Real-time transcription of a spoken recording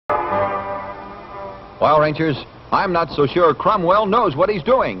Well, Rangers, I'm not so sure Cromwell knows what he's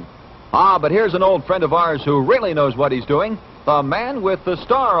doing. Ah, but here's an old friend of ours who really knows what he's doing. The man with the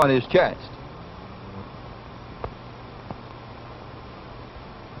star on his chest.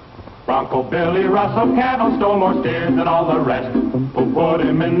 Bronco Billy Russell Cattle stole more steers than all the rest. Who put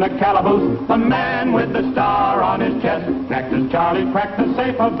him in the calaboose? The man with the star on his chest. Next is Charlie cracked the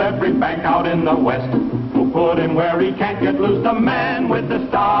safe of every bank out in the West. Who put him where he can't get loose? The man with the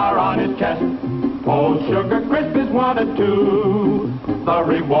star on his chest. Old Sugar Crisp is wanted too. The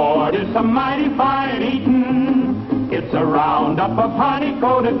reward is some mighty fine eatin'. It's a roundup of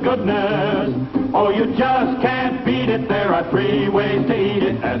honey-coated goodness. Oh, you just can't beat it. There are 3 ways to eat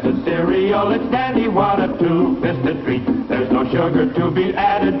it. As a cereal, it's dandy. What a two-fisted treat. There's no sugar to be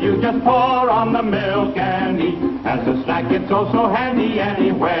added. You just pour on the milk and eat. As a snack, it's also handy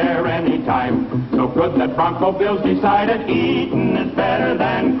anywhere, anytime. So good that Bronco Bills decided eatin' is better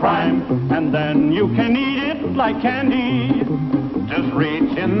than crime. And then you can eat it like candy. Just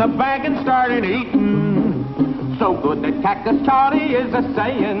reach in the bag and start it eatin'. So good that Cactus Charlie is a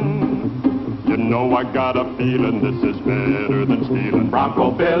sayin', you know I got a feeling this is better than stealing.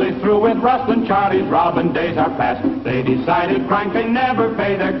 Bronco Billy's through with rustling, Charlie's robbing days are past. They decided crime can never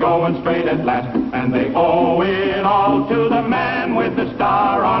pay, they're going straight at last. And they owe it all to the man with the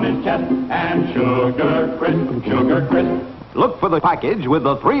star on his chest. And Sugar Crisp, Sugar Crisp. Look for the package with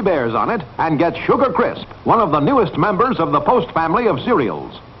the 3 bears on it and get Sugar Crisp, one of the newest members of the Post family of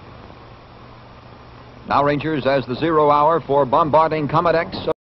cereals. Now, Rangers, as the 0 hour for bombarding Comet X